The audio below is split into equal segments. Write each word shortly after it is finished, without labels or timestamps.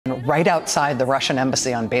right outside the Russian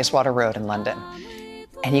embassy on Bayswater Road in London.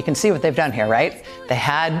 And you can see what they've done here, right? They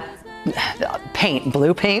had paint,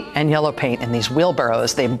 blue paint and yellow paint in these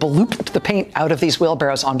wheelbarrows. They blooped the paint out of these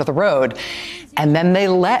wheelbarrows onto the road, and then they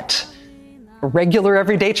let regular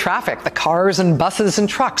everyday traffic, the cars and buses and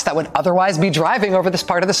trucks that would otherwise be driving over this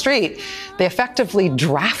part of the street, they effectively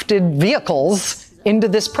drafted vehicles into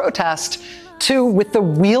this protest to, with the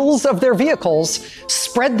wheels of their vehicles,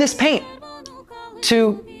 spread this paint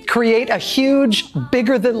to create a huge,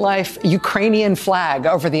 bigger-than-life Ukrainian flag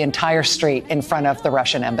over the entire street in front of the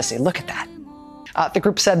Russian embassy. Look at that. The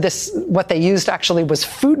group said what they used actually was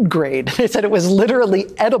food grade. They said it was literally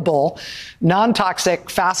edible, non-toxic,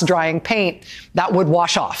 fast-drying paint that would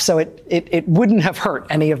wash off. So it wouldn't have hurt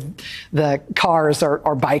any of the cars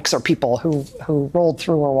or bikes or people who rolled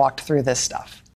through or walked through this stuff.